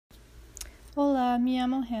Hola, me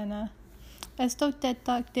llamo Hannah. Esto TED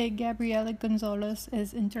Talk de Gabriela González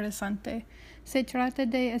es interesante. Se trata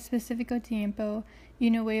de específico tiempo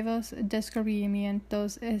y nuevos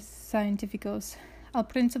descubrimientos científicos. Al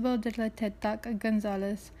principio de la TED Talk,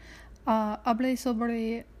 González habla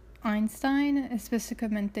sobre Einstein,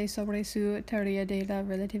 específicamente sobre su teoría de la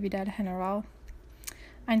relatividad general.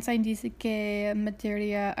 Einstein dice que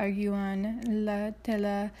materia arguyen la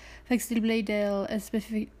tela flexible del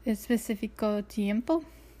específico tiempo.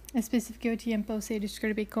 Específico tiempo se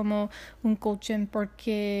describe como un colchón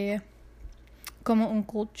porque como un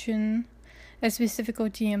colchón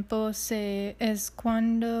específico tiempo es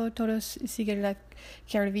cuando todos siguen las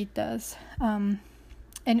curvitas.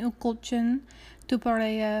 En un colchón tu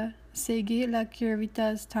pareja sigue las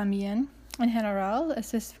curvitas también. En general,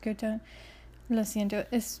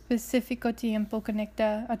 específico tiempo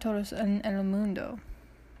conecta a todos en el mundo.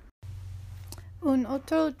 Una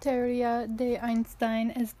otra teoría de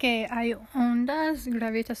Einstein es que hay ondas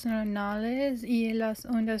gravitacionales y las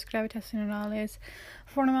ondas gravitacionales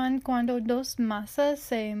forman cuando dos masas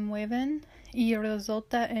se mueven y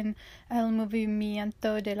resulta en el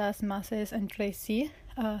movimiento de las masas entre sí.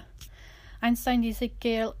 Einstein dice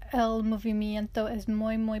que el movimiento es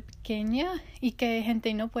muy pequeño y que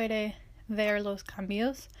gente no puede ver los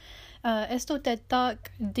cambios. Esto TED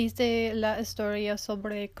Talk dice la historia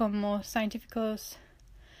sobre cómo científicos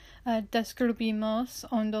descubrimos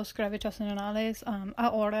ondas gravitacionales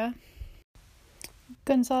ahora.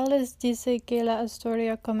 González dice que la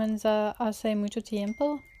historia comienza hace mucho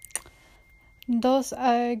tiempo. Dos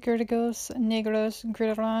agregos negros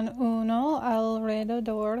giran uno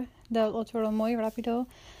alrededor del otro muy rápido.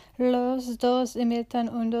 Los dos imitan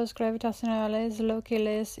ondas gravitacionales, lo que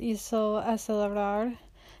les hizo acelerar.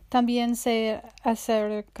 También se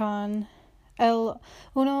acercan el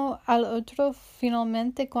uno al otro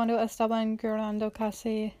finalmente cuando estaban girando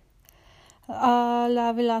casi a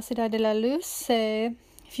la velocidad de la luz. Se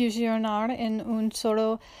fusionaron en un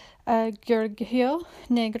solo agregado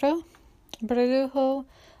negro. Produjo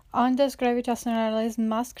ondas gravitacionales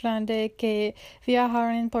más grandes que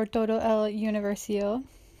viajaron por todo el universo.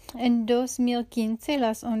 En 2015,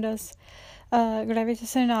 las ondas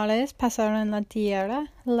gravitacionales pasaron la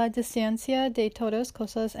Tierra. La distancia de todas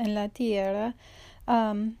cosas en la Tierra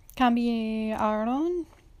cambiaron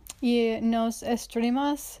y nos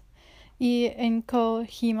estiramos y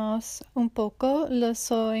encogimos un poco. Los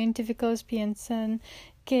científicos piensan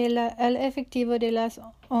que el efectivo de las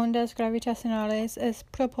ondas gravitacionales es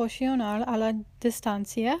proporcional a la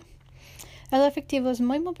distancia. El efectivo es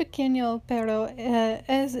muy pequeño, pero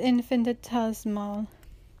es infinitesimal.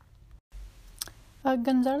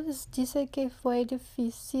 González dice que fue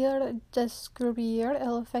difícil descubrir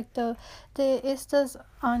el efecto de estas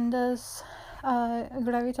ondas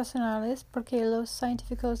gravitacionales porque los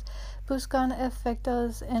científicos buscan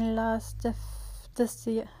efectos en las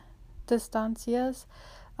distancias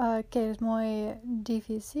que es muy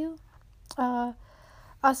difícil.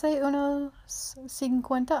 Hace unos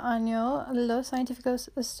 50 años, los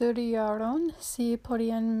científicos estudiaron si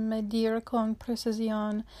podían medir con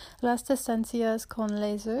precisión las distancias con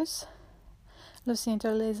láseres. Los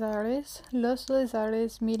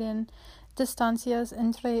láseres miden distancias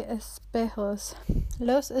entre espejos.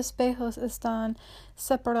 Los espejos están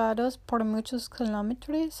separados por muchos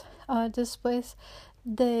kilómetros. Después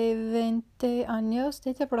de 20 años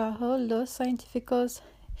de trabajo, los científicos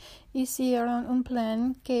hicieron un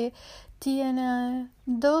plan que tiene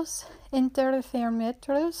dos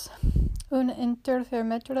interferómetros. Un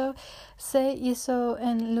interferómetro se hizo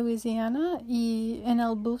en Luisiana y en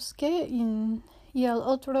el bosque y el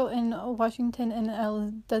otro en Washington en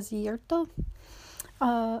el desierto.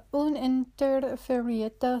 Un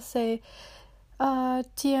interferómetro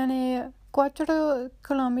tiene 4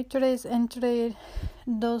 kilómetros entre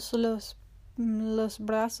los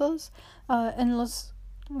brazos. En los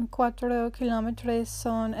 4 kilómetros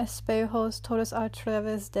son espejos todos a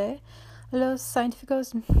través de. Los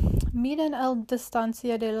científicos miden la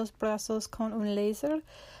distancia de los brazos con un láser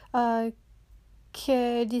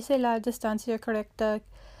que dice la distancia correcta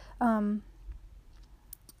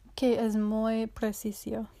que es muy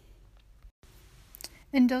preciso.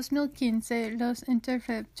 En 2015, los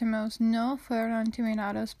interferómetros no fueron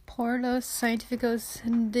terminados por los científicos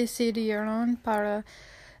decidieron para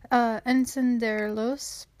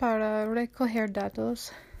encenderlos para recoger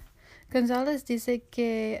datos. González dice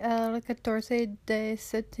que el 14 de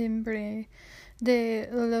septiembre de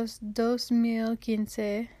los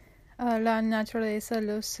 2015 la naturaleza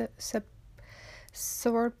los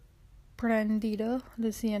sorprendido,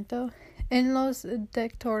 en los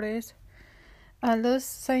detectores Los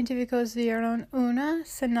científicos vieron una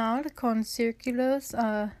señal con círculos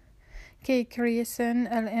que crecen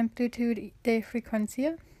la amplitud de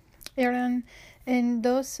frecuencia. Eran en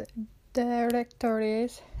dos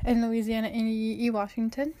directores, en Louisiana y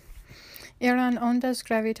Washington. Eran ondas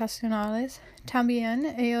gravitacionales. También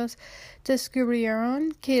ellos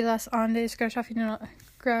descubrieron que las ondas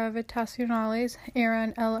gravitacionales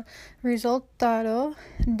eran el resultado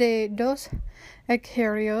de dos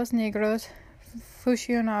agujeros negros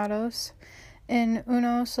fusionados en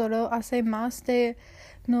uno solo hace más de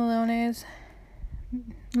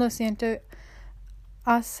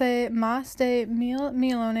hace más de 1,000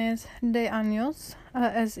 millones de años.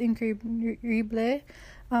 Es increíble.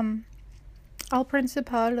 Al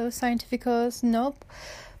principio los científicos no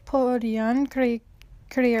podían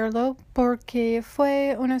creerlo porque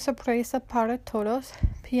fue una sorpresa para todos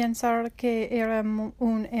pensar que era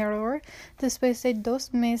un error. Después de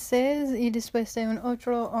 2 meses y después de un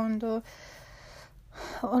otro onda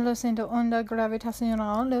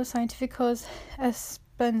gravitacional, los científicos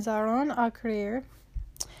pensaron a creer.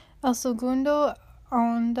 El segundo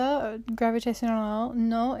onda gravitacional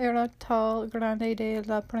no era tan grande de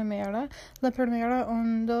la primera. La primera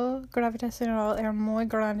onda gravitacional era muy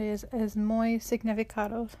grande, es muy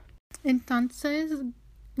significativo. Entonces,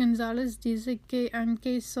 Gonzàlez dice que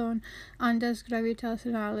aunque son ondas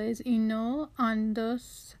gravitacionales y no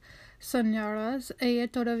ondas sonoras, ella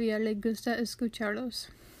todavía le gusta escucharlos.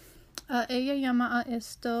 Ella llama a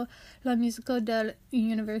esto la música del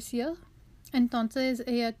universo. Entonces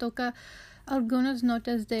ella toca algunas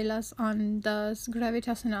notas de las ondas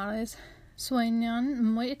gravitacionales. Suenan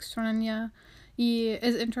muy extrañas y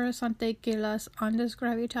es interesante que las ondas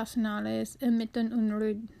gravitacionales emiten un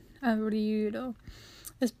ruido.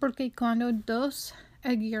 Es porque cuando dos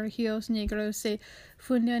agujeros negros se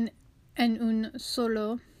funden en uno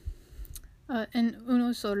solo,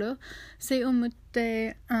 se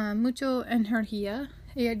emite mucha energía.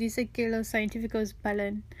 Ella dice que los científicos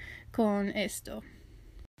bailan con esto.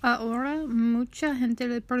 Ahora mucha gente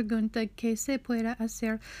le pregunta qué se puede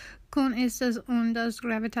hacer con estas ondas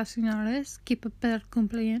gravitacionales, qué papel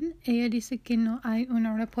cumplen. Ella dice que no hay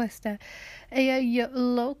una respuesta. Ella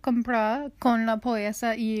lo compara con la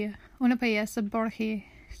poesía y una pieza Borges.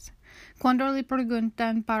 Cuando le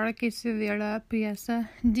preguntan para qué sirve la pieza,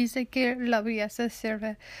 dice que la pieza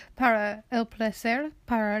sirve para el placer,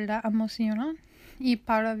 para la emoción y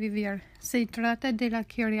para vivir. Se trata de la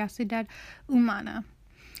curiosidad humana.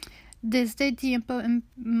 Desde tiempo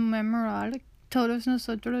inmemorial, todos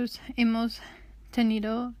nosotros hemos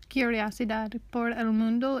tenido curiosidad por el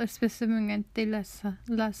mundo, especialmente las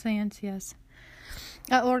ciencias.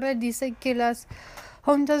 Ahora dice que las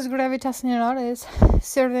ondas gravitacionales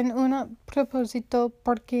sirven un propósito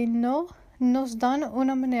porque no nos dan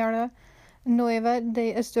una manera nueva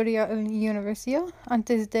de estudiar el universo.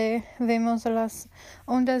 Antes vemos las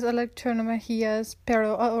ondas electromagnéticas,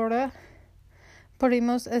 pero ahora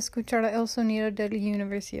podemos escuchar el sonido del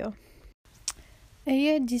universo.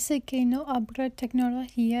 Ella dice que no habrá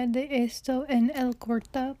tecnología de esto en el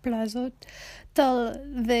corto plazo, tal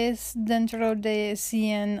vez dentro de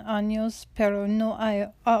 100 años, pero no hay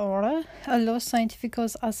ahora. Los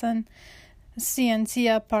científicos hacen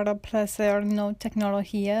ciencia para placer, no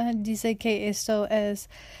tecnología. Dice que esto es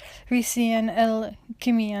recién el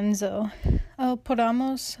comienzo.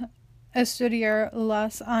 Podamos estudiar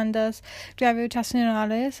las ondas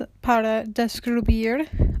gravitacionales para descubrir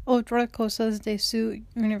otras cosas de su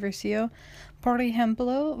universo. Por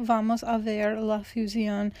ejemplo, vamos a ver la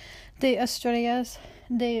fusión de estrellas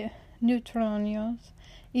de neutrones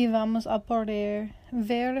y vamos a poder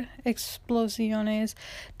ver explosiones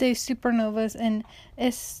de supernovas en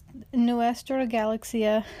nuestra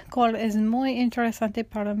galaxia, cual es muy interesante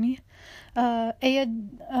para mí. Ella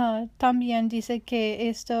también dice que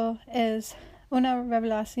esto es una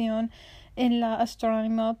revelación en la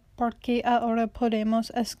astronomía porque ahora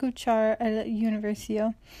podemos escuchar el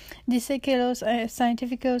universo. Dice que los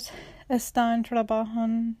científicos están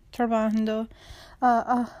trabajando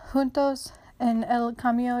juntos en el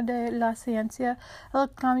cambio de la ciencia. El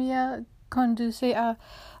cambio conduce a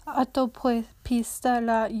autopista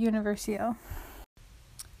la universo.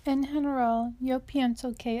 En general, yo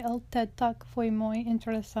pienso que el TED Talk fue muy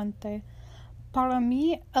interesante. Para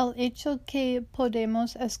mí, el hecho que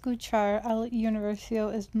podemos escuchar al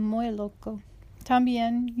universo es muy loco.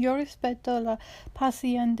 También yo respeto la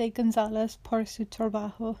pasión de Gonzàlez por su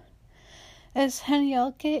trabajo. Es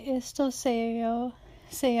genial que esto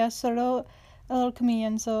sea solo el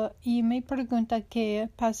comienzo y me pregunta qué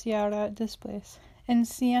pasará después. En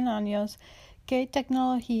 100 años, ¿qué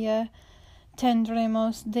tecnología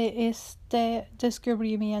tendremos de este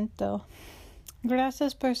descubrimiento.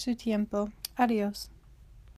 Gracias por su tiempo. Adiós.